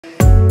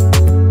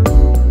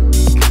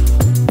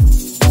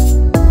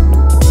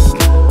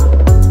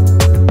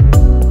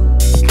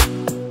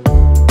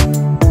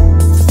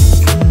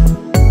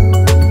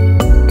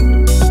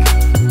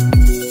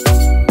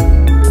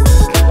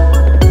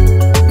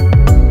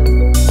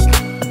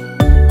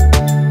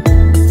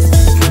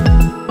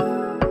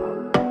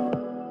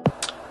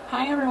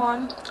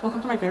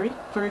very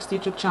first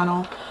YouTube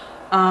channel.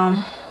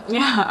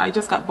 Yeah, I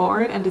just got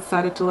bored and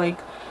decided to like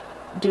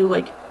do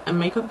like a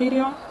makeup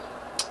video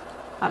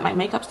at my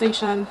makeup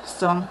station.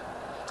 So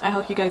I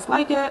hope you guys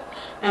like it,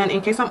 and in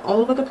case I'm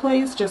all over the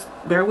place, just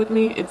bear with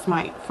me. It's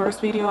my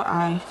first video.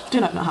 I do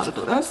not know how to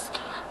do this.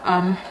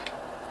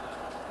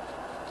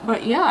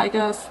 But yeah, I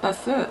guess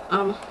that's it.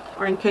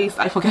 Or in case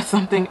I forget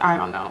something, I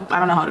don't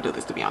know how to do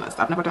this, to be honest.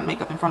 I've never done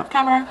makeup in front of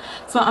camera,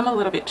 so I'm a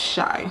little bit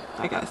shy,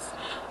 I guess.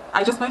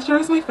 I just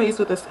moisturize my face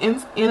with this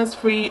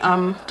Innisfree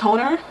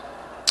toner.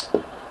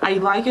 I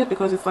like it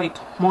because it's like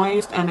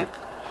moist and it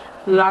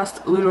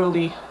lasts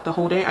literally the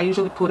whole day. I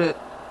usually put it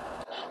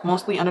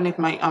mostly underneath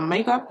my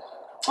makeup,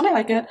 and I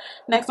like it.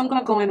 Next, I'm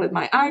gonna go in with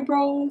my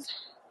eyebrows,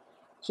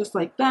 just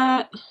like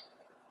that,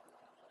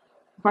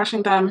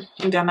 brushing them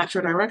in their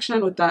natural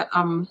direction with that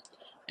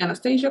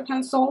Anastasia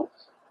pencil.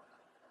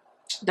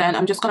 Then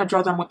I'm just gonna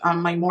draw them with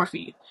my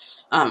Morphe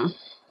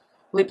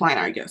lip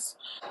liner, I guess.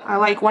 I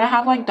like when I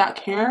have like dark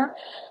hair,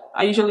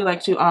 I usually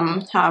like to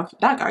have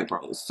dark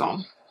eyebrows. So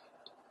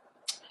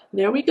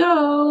there we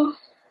go.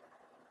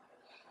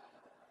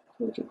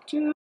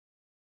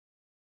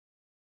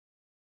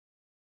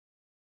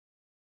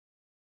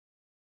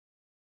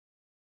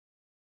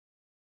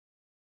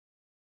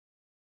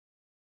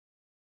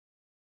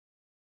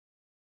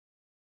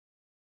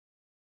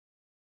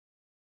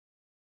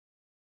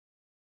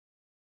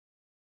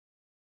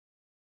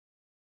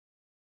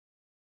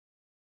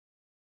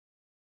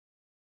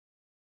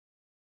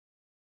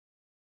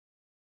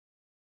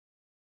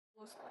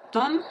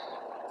 Done.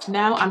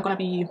 Now I'm gonna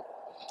be,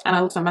 and it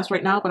looks a mess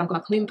right now, but I'm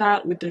gonna clean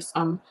that with this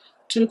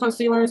two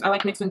concealers. I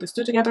like mixing these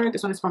two together.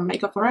 This one is from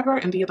Makeup Forever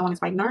and the other one is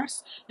by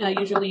Nurse, and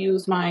I usually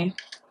use my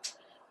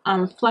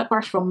flat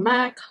brush from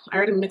MAC. I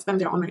already mixed them.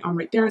 They're on my arm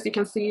right there, as you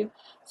can see.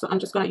 So I'm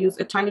just gonna use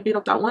a tiny bit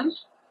of that one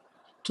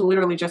to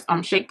literally just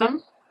shake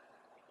them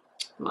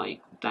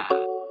like that.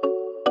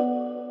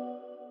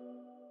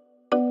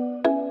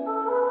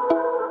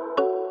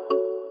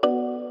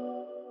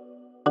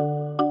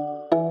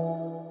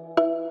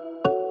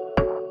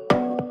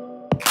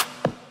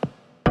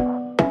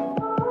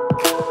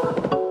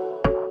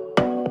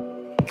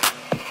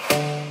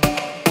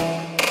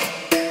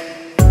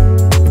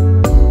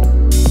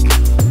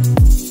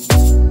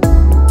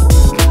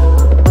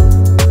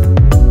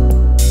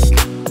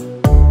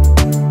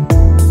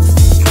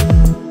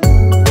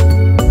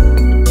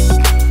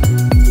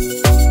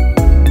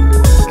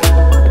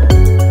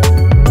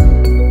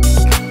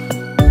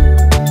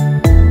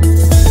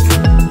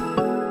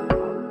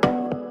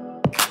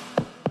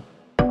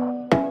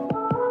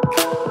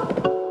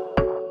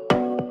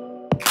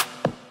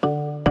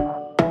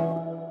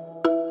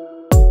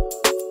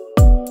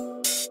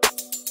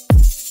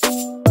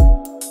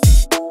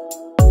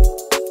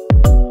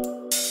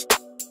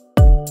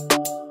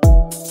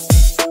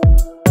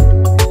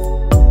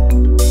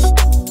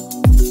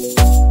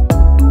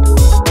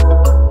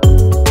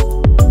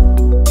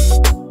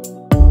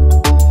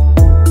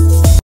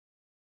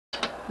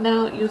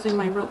 Now using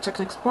my Real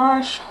Techniques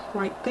brush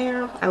right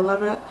there, I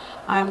love it.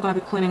 I'm going to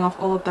be cleaning off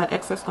all of that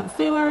excess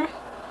concealer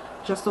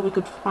just so we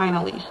could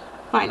finally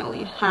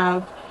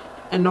have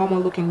a normal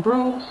looking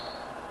brow.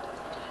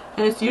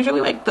 And it's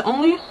usually like the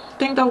only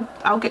thing that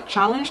I'll get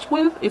challenged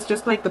with is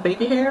just like the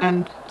baby hair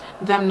and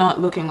them not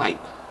looking like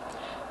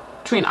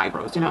twin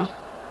eyebrows, you know?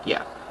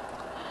 Yeah.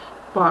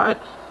 But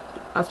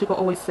as people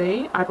always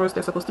say, eyebrows,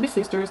 they're supposed to be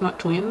sisters, not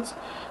twins.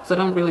 So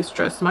don't really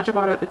stress much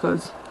about it,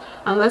 because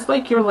unless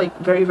like you're like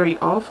very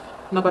off,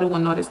 nobody will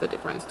notice the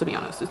difference, to be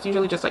honest. It's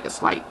usually just like a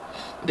slight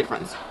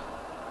difference.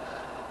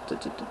 I'm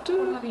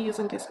gonna be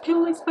using this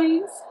pillowy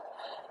space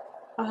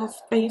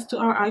to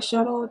our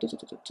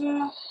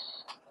eyeshadow.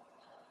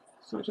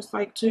 So I just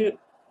like to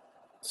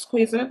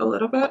squeeze it a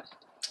little bit.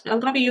 And I'm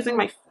gonna be using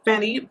my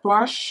Fenty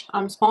brush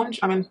sponge.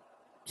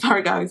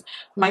 Sorry guys,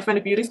 my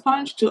Fenty Beauty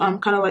sponge to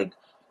kind of like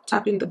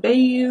tap in the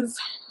base.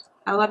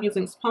 I love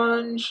using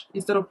sponge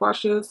instead of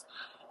brushes.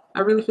 I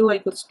really feel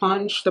like with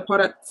sponge, the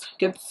product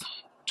gets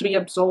to be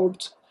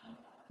absorbed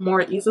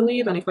more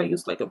easily than if I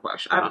use like a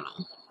brush. I don't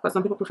know, but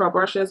some people prefer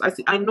brushes.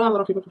 I know a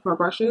lot of people prefer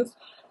brushes.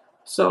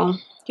 So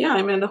yeah,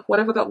 I mean,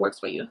 whatever that works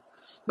for you.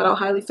 But I'll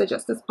highly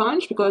suggest the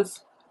sponge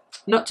because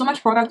not too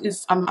much product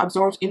is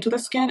absorbed into the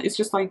skin. It's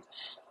just like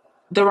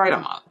the right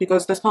amount,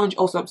 because the sponge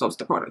also absorbs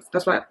the product.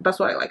 That's what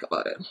I like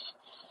about it.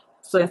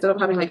 So instead of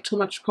having like too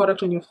much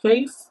product on your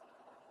face,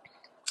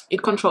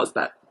 it controls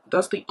that.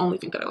 That's the only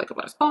thing that I like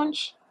about a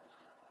sponge.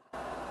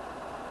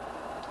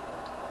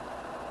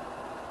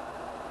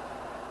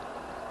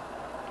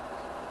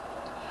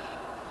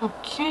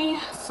 Okay,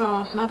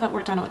 so now that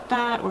we're done with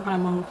that, we're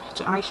gonna move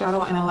to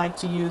eyeshadow, and I like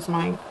to use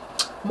my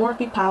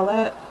Morphe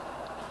palette.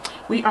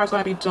 We are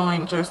gonna be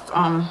doing just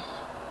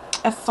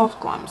a soft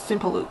glam,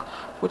 simple look.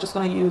 We're just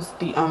gonna use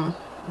the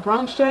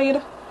brown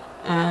shade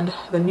and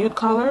the nude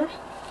color.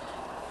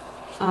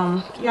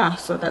 Yeah,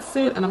 so that's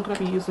it. And I'm gonna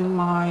be using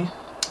my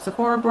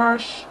Sephora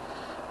brush.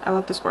 I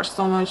love this brush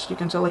so much. You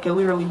can tell, like, I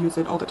literally use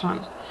it all the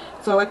time.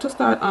 So I like to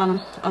start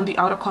on the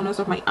outer corners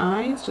of my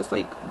eyes, just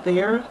like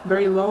there,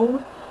 very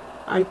low,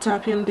 I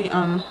tap in the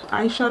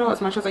eyeshadow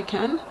as much as I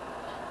can,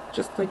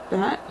 just like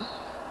that,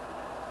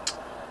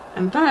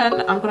 and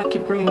then I'm gonna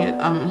keep bringing it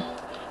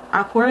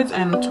upwards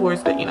and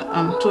towards the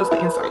towards the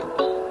inside.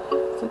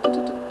 So,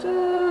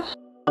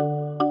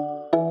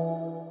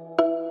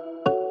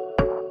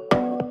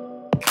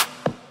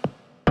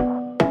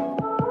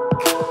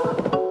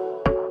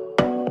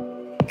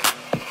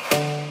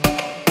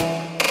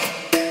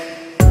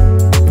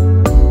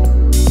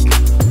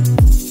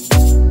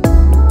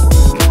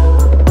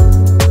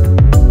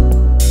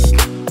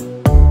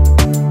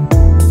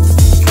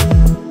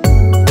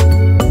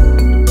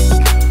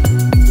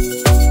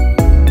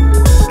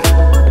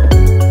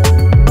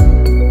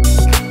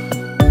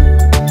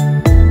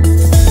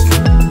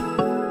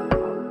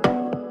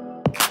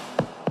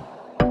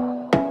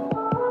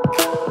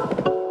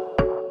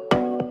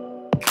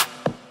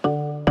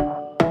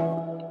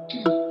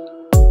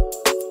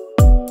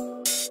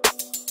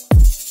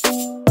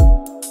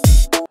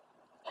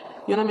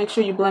 you want to make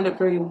sure you blend it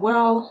very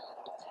well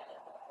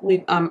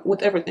with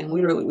everything,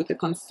 literally with the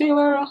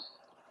concealer,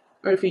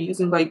 or if you're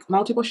using like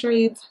multiple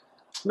shades,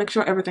 make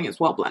sure everything is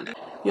well blended.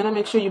 You want to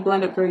make sure you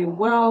blend it very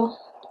well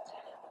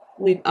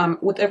with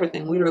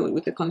everything, literally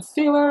with the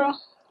concealer,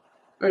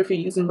 or if you're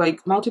using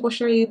like multiple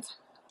shades,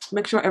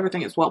 make sure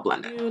everything is well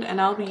blended. And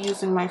I'll be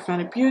using my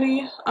Fenty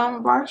Beauty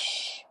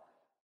brush.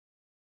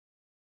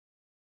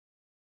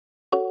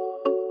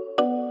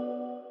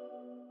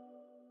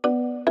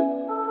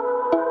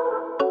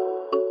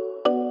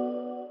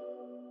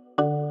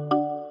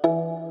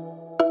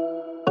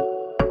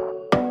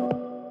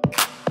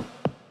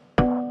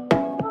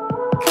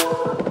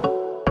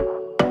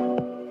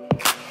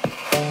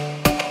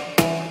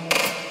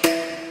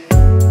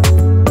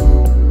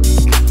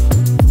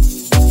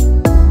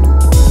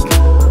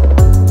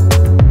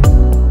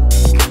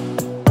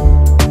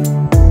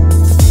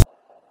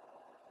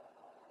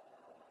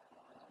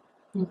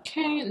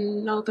 Okay,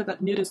 now that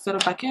that nude is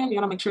settled back in, you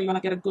want to make sure you want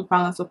to get a good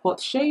balance of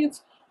both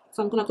shades.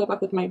 So I'm going to go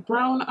back with my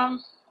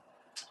brown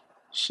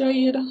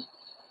shade,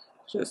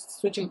 just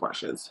switching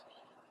brushes.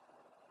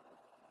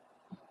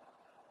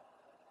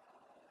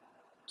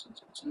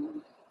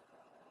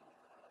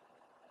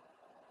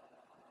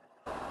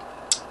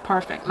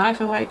 Perfect. Now I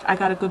feel like I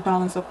got a good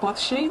balance of both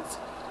shades.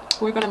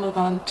 We're going to move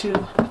on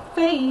to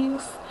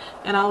face,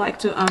 and I like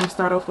to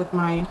start off with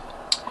my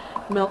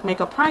Milk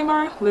Makeup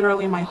Primer,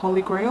 literally my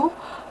holy grail.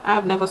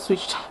 I've never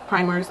switched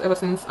primers ever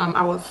since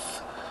I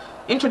was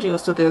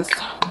introduced to this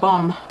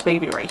bomb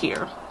baby right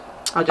here.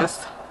 I'll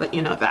just let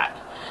you know that.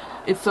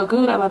 It's so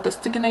good. I love the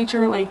sticky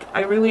nature. Like,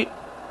 I really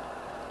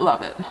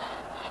love it.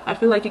 I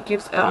feel like it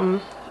gives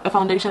a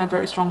foundation a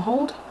very strong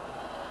hold.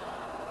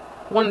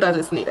 One that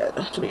is needed,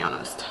 to be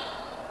honest.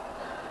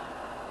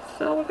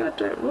 So we're gonna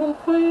do it real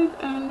quick,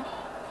 and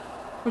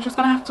we're just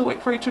gonna have to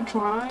wait for it to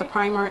dry. The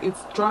primer is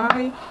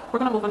dry. We're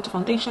gonna move on to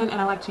foundation,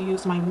 and I like to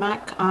use my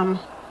MAC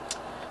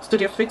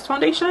Studio Fix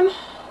foundation.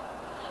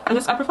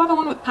 I prefer the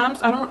one with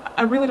pumps.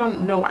 I really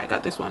don't know why I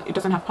got this one. It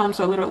doesn't have pumps,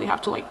 so I literally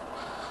have to like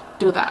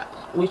do that,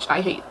 which I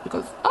hate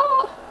because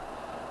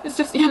it's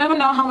just, you never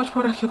know how much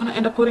product you're gonna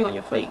end up putting on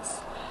your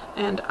face,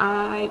 and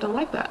I don't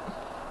like that.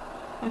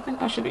 I think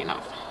that should be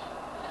enough.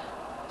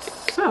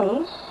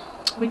 So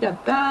we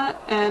got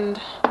that, and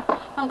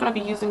I'm gonna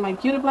be using my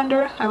beauty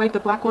blender. I like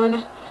the black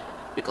one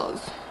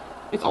because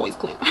it's always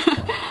clean.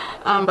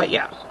 But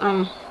yeah,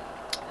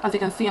 as you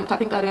can see, I'm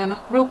tapping that in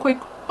real quick.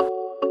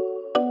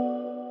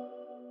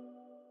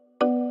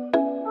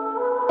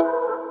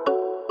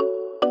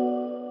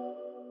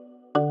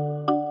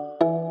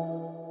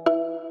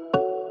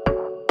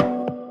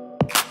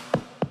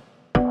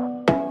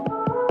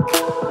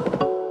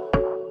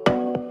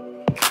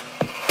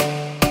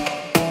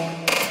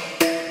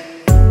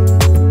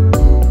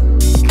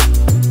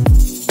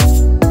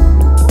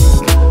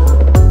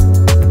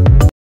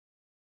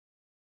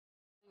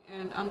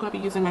 And I'm going to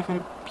be using my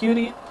Fenty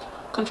Beauty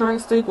contouring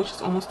stick, which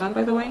is almost done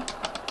by the way,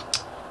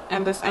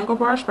 and this angle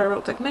brush by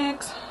Real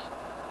Techniques.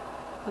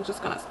 I'm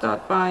just going to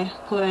start by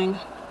putting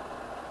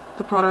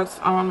the products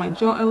on my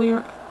gel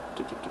earlier.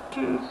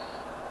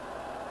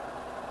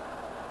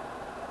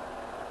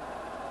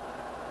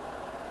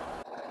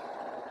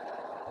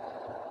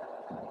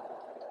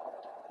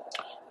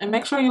 And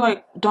make sure you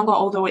like don't go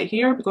all the way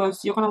here,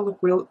 because you're gonna look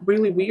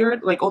really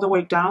weird. Like all the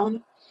way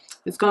down,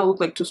 it's gonna look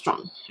like too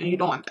strong, and you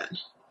don't want that.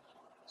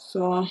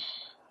 So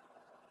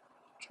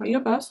try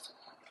your best.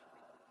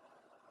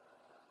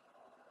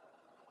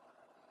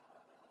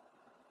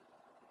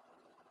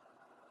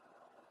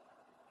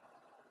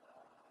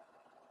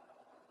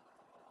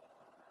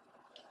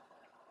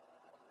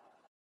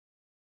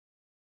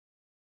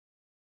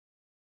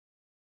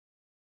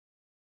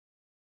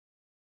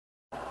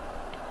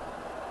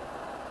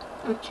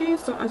 Okay,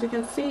 so as you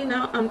can see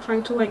now, I'm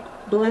trying to like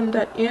blend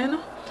that in,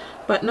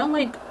 but not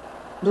like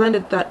blend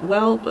it that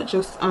well, but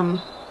just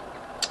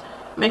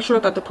make sure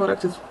that the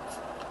product is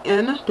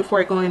in before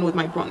I go in with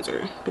my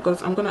bronzer,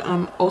 because I'm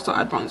gonna also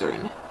add bronzer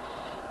in.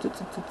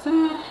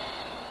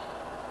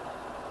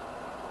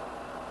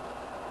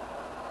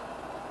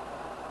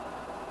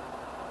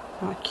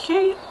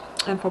 Okay,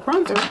 And for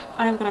bronzer,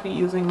 I am going to be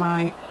using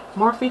my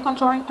Morphe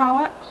contouring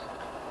palette.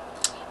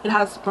 It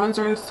has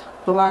bronzers,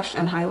 blush,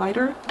 and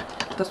highlighter.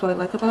 That's what I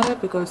like about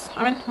it, because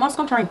I mean, most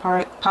contouring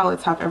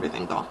palettes have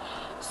everything though.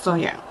 So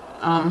yeah,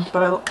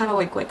 but I kind of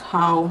like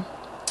how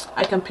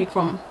I can pick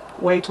from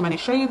way too many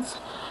shades,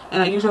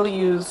 and I usually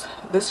use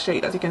this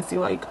shade. As you can see,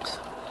 like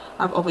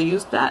I've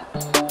overused that.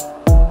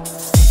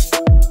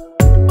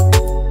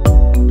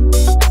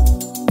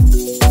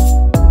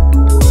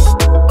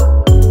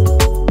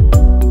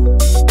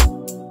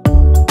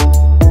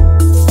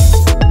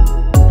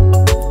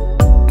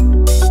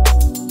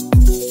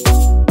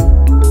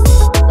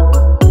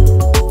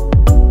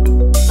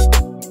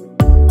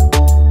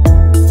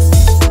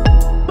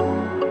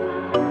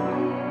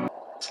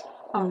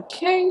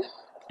 Okay,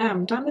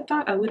 I'm done with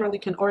that. I literally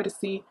can already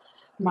see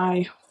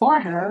my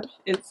forehead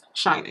is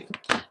shining.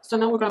 So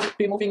now we're going to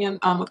be moving in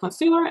with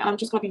concealer, and I'm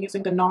just going to be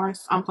using the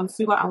NARS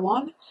concealer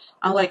alone.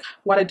 Unlike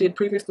what I did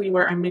previously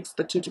where I mixed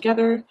the two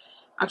together.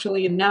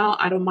 Actually, now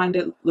I don't mind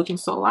it looking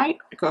so light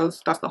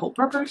because that's the whole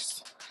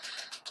purpose.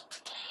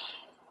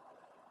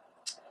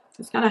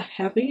 It's kind of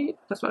heavy.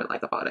 That's what I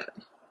like about it.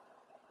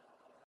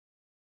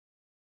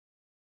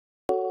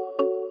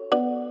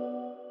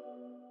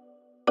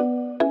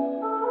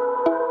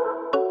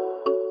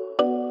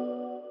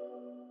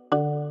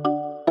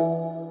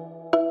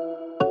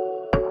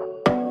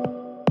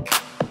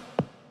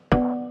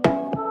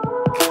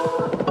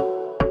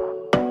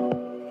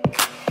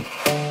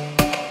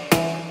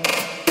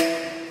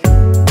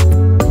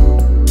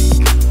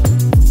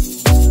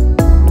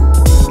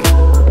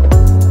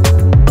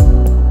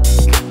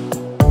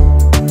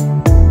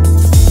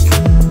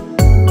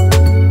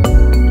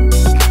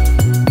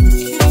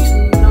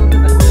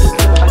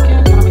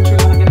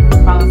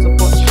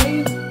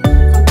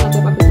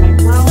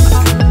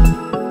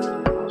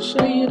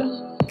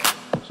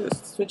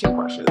 Switching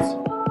brushes.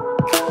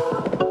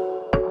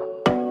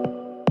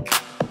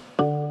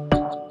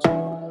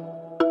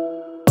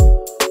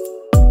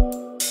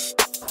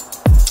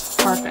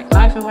 Perfect.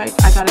 Now I feel like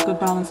I got a good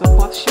balance of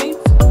both shades.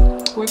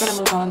 We're gonna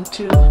move on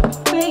to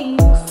the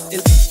face.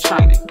 It's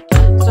shining.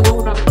 So now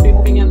we're gonna be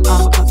moving in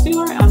with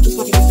concealer, and I'm just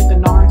gonna be using the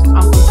NARS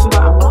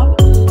concealer alone.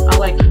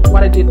 Unlike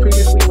what I did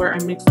previously where I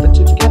mixed the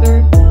two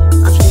together.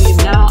 Actually,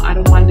 now I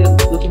don't mind it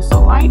looking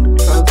so light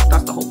because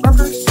that's the whole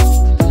purpose.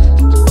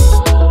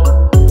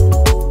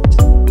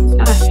 It's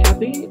kind of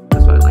heavy.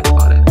 That's what I like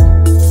about it.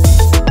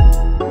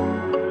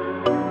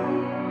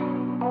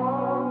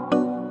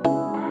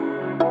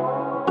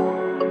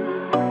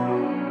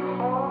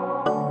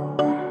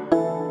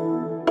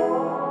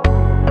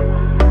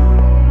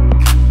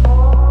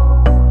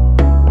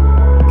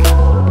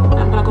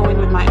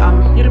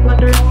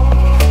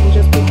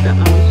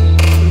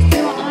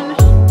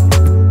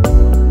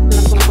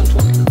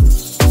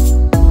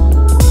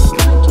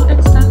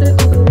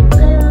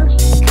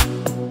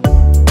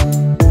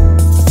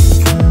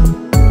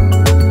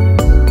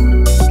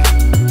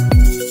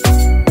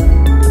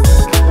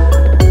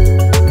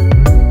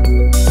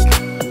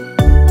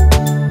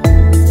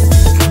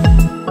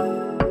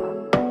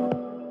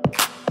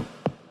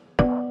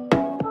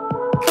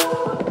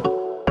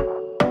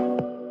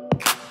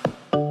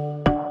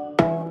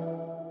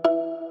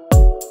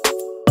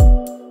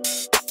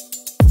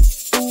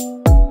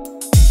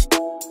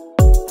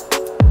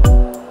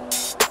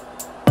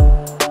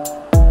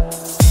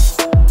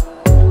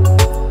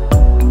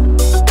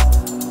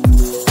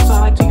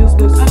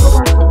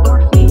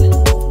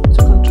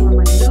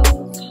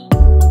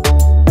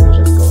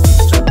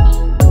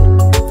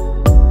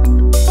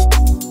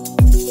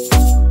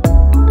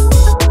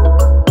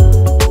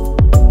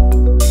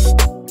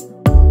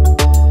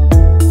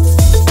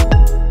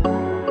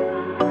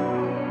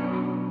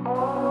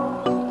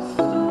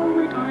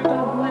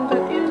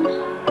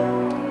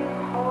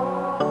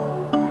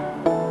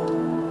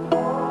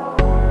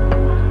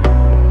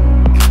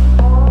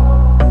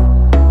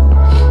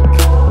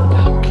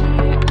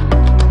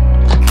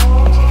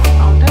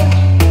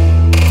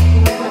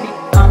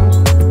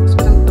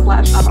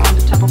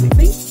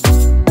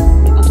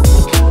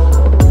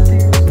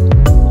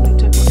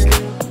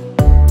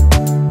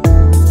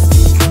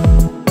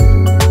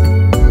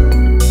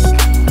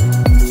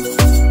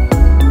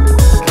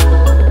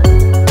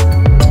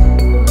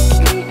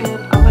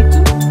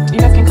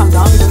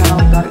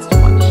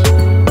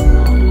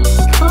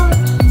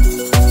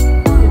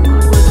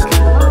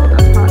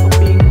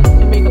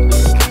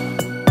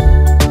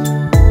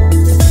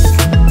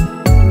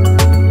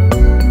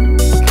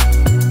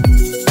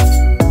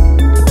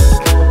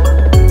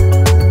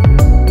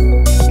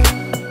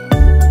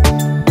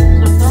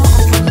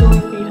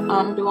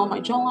 Below my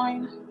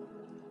jawline.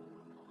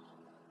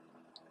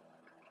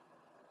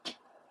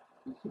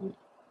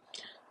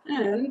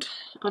 And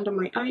under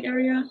my eye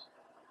area.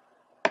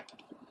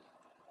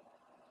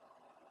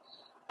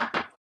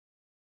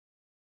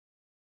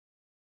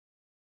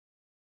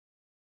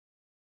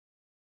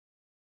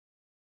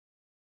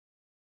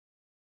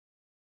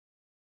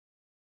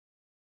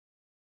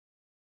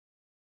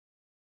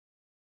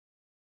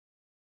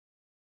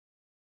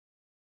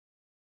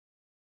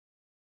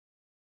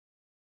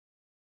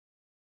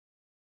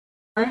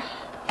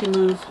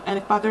 remove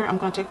any powder. I'm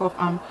gonna take off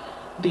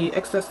the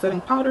excess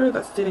setting powder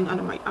that's sitting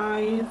under my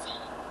eyes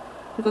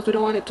because we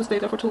don't want it to stay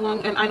there for too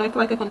long. And I know if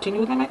like I continue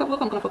with my makeup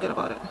look, I'm gonna forget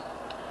about it,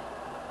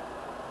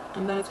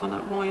 and then it's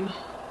gonna ruin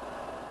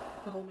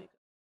the whole makeup.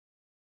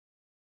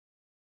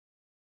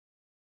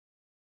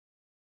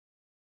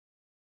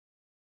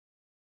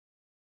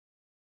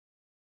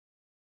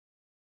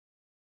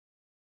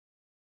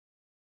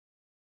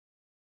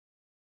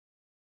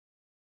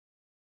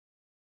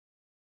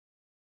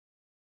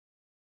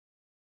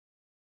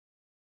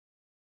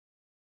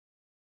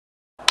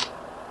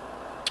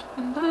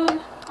 And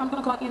then I'm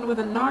gonna go in with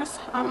a NARS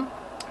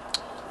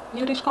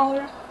nudish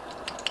color.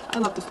 I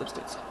love this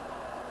lipstick.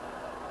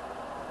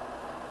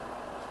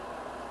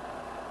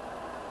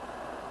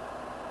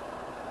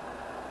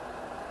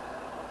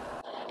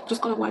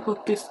 Just gonna wipe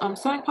out this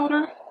setting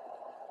powder.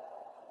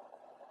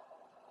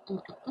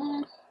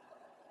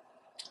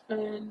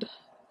 And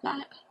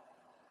that.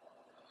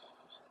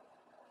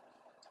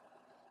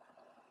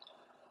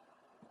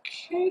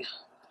 Okay.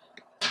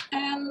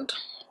 And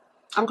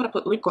I'm gonna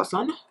put lip gloss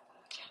on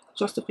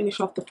just to finish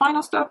off the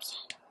final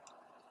steps.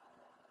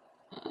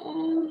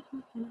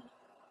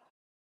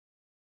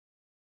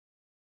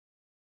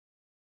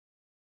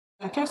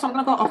 Okay, so I'm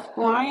gonna go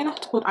offline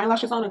to put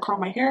eyelashes on and curl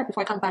my hair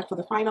before I come back for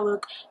the final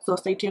look. So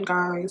stay tuned,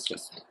 guys.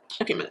 Just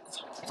a few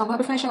minutes. So I'm gonna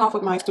be finishing off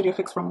with my Studio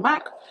Fix from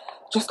MAC.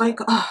 Just like,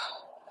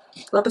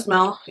 love the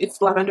smell.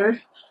 It's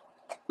lavender.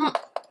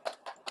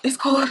 It's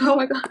cold. Oh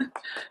my god,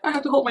 I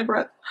have to hold my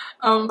breath.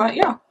 But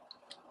yeah.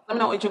 Let me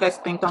know what you guys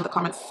think down in the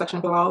comments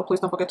section below. Please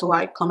don't forget to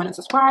like, comment, and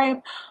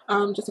subscribe.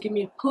 Just to give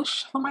me a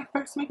push for my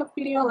first makeup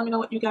video. Let me know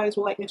what you guys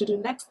would like me to do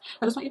next.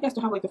 I just want you guys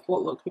to have like the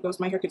full look because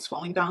my hair keeps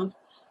falling down.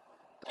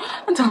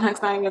 Until next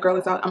time, your girl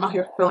is out. I'm out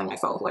here feeling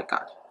myself like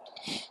God.